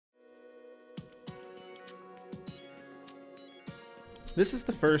This is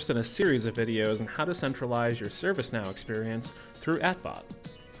the first in a series of videos on how to centralize your ServiceNow experience through AtBot.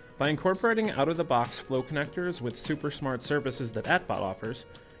 By incorporating out-of-the-box flow connectors with super smart services that AtBot offers,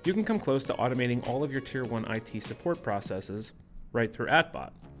 you can come close to automating all of your Tier 1 IT support processes right through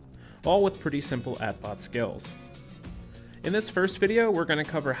AtBot, all with pretty simple AtBot skills. In this first video, we're going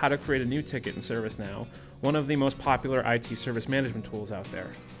to cover how to create a new ticket in ServiceNow, one of the most popular IT service management tools out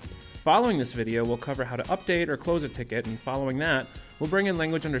there. Following this video, we'll cover how to update or close a ticket, and following that, we'll bring in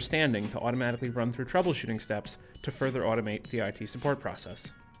language understanding to automatically run through troubleshooting steps to further automate the IT support process.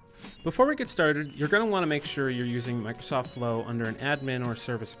 Before we get started, you're going to want to make sure you're using Microsoft Flow under an admin or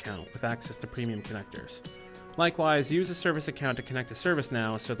service account with access to premium connectors. Likewise, use a service account to connect to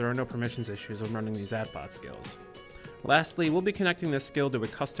ServiceNow so there are no permissions issues when running these AtBot skills. Lastly, we'll be connecting this skill to a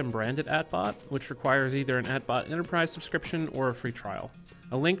custom branded AtBot, which requires either an AtBot Enterprise subscription or a free trial.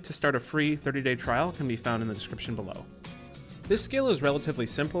 A link to start a free 30-day trial can be found in the description below. This skill is relatively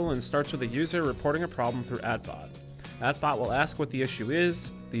simple and starts with a user reporting a problem through AtBot. AtBot will ask what the issue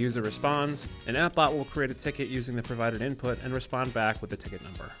is, the user responds, and AtBot will create a ticket using the provided input and respond back with the ticket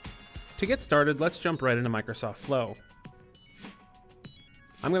number. To get started, let's jump right into Microsoft Flow.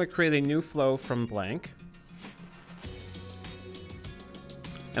 I'm going to create a new flow from blank.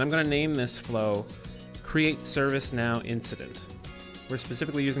 And I'm going to name this flow Create ServiceNow Incident. We're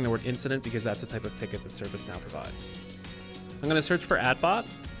specifically using the word incident because that's the type of ticket that ServiceNow provides. I'm going to search for AtBot,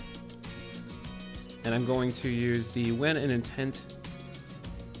 and I'm going to use the when an intent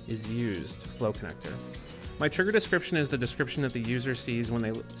is used flow connector. My trigger description is the description that the user sees when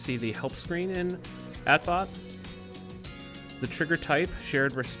they see the help screen in AtBot. The trigger type,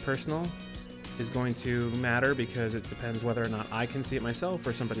 shared versus personal, is going to matter because it depends whether or not I can see it myself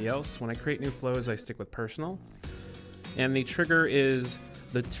or somebody else. When I create new flows, I stick with personal. And the trigger is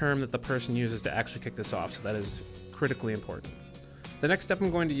the term that the person uses to actually kick this off, so that is critically important. The next step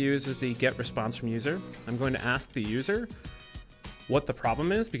I'm going to use is the get response from user. I'm going to ask the user what the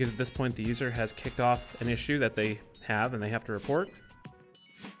problem is, because at this point the user has kicked off an issue that they have and they have to report.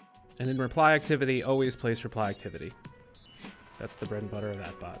 And in reply activity, always place reply activity. That's the bread and butter of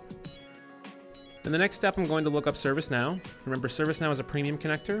AtBot. In the next step, I'm going to look up ServiceNow. Remember, ServiceNow is a premium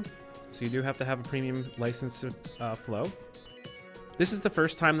connector, so you do have to have a premium licensed flow. This is the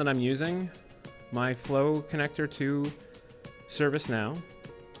first time that I'm using my flow connector to ServiceNow.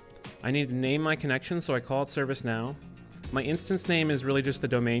 I need to name my connection, so I call it ServiceNow. My instance name is really just the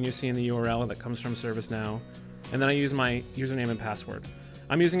domain you see in the URL that comes from ServiceNow, and then I use my username and password.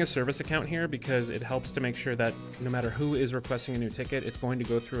 I'm using a service account here because it helps to make sure that no matter who is requesting a new ticket, it's going to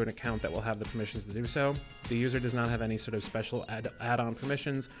go through an account that will have the permissions to do so. The user does not have any sort of special add-on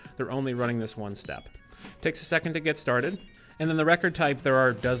permissions. They're only running this one step. It takes a second to get started. And then the record type, there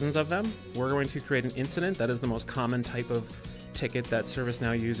are dozens of them. We're going to create an incident. That is the most common type of ticket that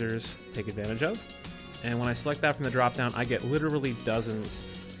ServiceNow users take advantage of. And when I select that from the dropdown, I get literally dozens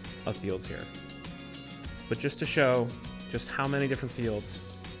of fields here. But just to show just how many different fields.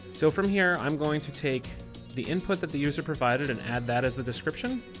 So from here, I'm going to take the input that the user provided and add that as the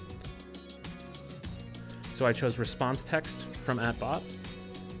description. So I chose response text from AtBot.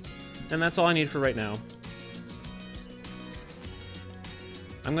 And that's all I need for right now.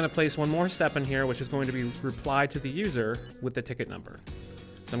 I'm going to place one more step in here, which is going to be reply to the user with the ticket number.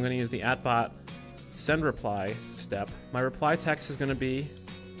 So I'm going to use the AtBot send reply step. My reply text is going to be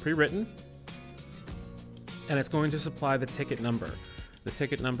pre-written, and it's going to supply the ticket number. The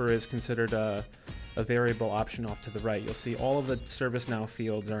ticket number is considered a variable option off to the right. You'll see all of the ServiceNow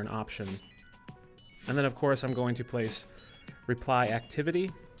fields are an option. And then of course I'm going to place reply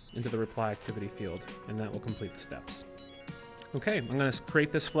activity into the reply activity field, and that will complete the steps. Okay, I'm going to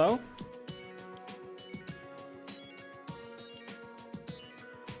create this flow.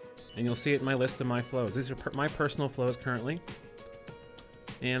 And you'll see it in my list of my flows. These are my personal flows currently.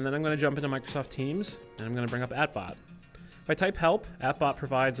 And then I'm going to jump into Microsoft Teams, and I'm going to bring up AtBot. If I type help, AtBot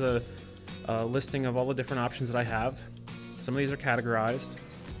provides a listing of all the different options that I have. Some of these are categorized.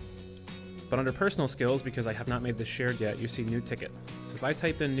 But under personal skills, because I have not made this shared yet, you see new ticket. So if I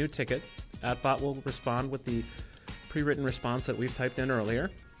type in new ticket, AtBot will respond with the pre-written response that we've typed in earlier.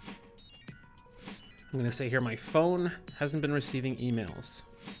 I'm going to say here, my phone hasn't been receiving emails.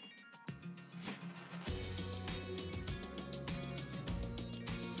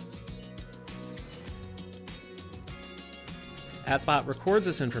 AtBot records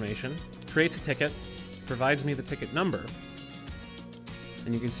this information, creates a ticket, provides me the ticket number,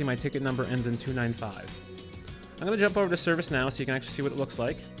 and you can see my ticket number ends in 295. I'm going to jump over to ServiceNow so you can actually see what it looks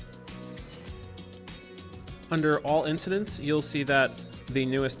like. Under all incidents, you'll see that the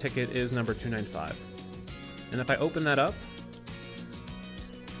newest ticket is number 295. And if I open that up,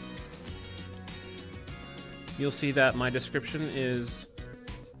 you'll see that my description is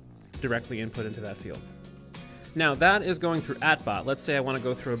directly input into that field. Now that is going through AtBot. Let's say I want to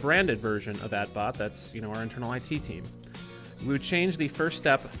go through a branded version of AtBot. That's our internal IT team. We would change the first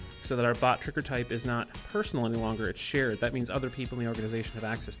step so that our bot trigger type is not personal any longer. It's shared. That means other people in the organization have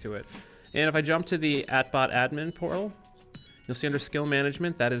access to it. And if I jump to the AtBot admin portal, you'll see under skill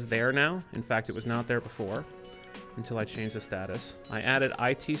management that is there now. In fact, it was not there before until I changed the status. I added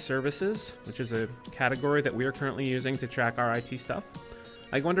IT services, which is a category that we are currently using to track our IT stuff.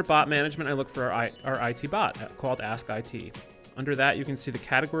 I go under bot management, I look for our IT bot called AskIT. Under that, you can see the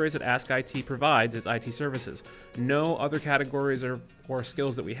categories that AskIT provides as IT services. No other categories or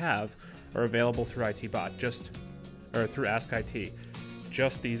skills that we have are available through ITBot, through AskIT,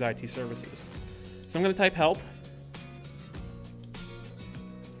 just these IT services. So I'm going to type help,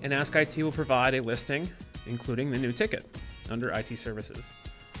 and AskIT will provide a listing, including the new ticket under IT services.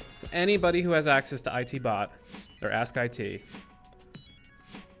 So anybody who has access to ITBot or AskIT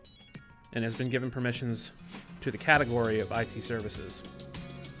and has been given permissions to the category of IT services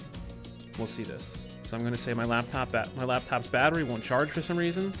will see this. So I'm going to say my laptop's battery won't charge for some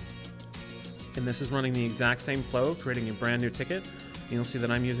reason, and this is running the exact same flow, creating a brand new ticket. And you'll see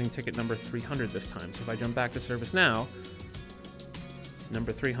that I'm using ticket number 300 this time. So if I jump back to ServiceNow,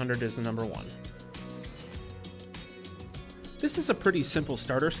 number 300 is the number 1. This is a pretty simple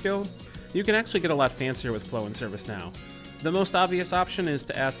starter skill. You can actually get a lot fancier with Flow in ServiceNow. The most obvious option is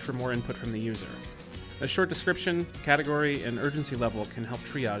to ask for more input from the user. A short description, category, and urgency level can help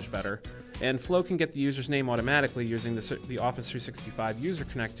triage better, and Flow can get the user's name automatically using the Office 365 user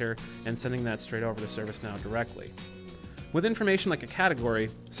connector and sending that straight over to ServiceNow directly. With information like a category,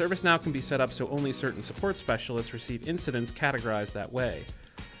 ServiceNow can be set up so only certain support specialists receive incidents categorized that way.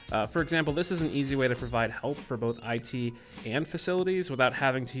 For example, this is an easy way to provide help for both IT and facilities without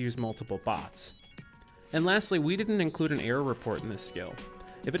having to use multiple bots. And lastly, we didn't include an error report in this skill.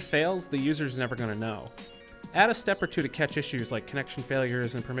 If it fails, the user's never going to know. Add a step or two to catch issues like connection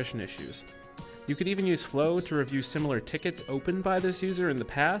failures and permission issues. You could even use Flow to review similar tickets opened by this user in the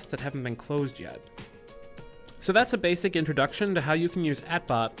past that haven't been closed yet. So that's a basic introduction to how you can use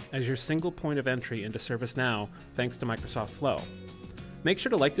AtBot as your single point of entry into ServiceNow thanks to Microsoft Flow. Make sure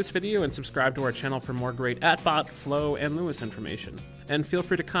to like this video and subscribe to our channel for more great AtBot, Flow, and Lewis information. And feel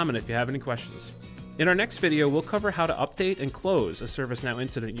free to comment if you have any questions. In our next video, we'll cover how to update and close a ServiceNow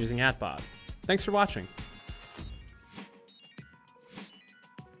incident using AtBot. Thanks for watching.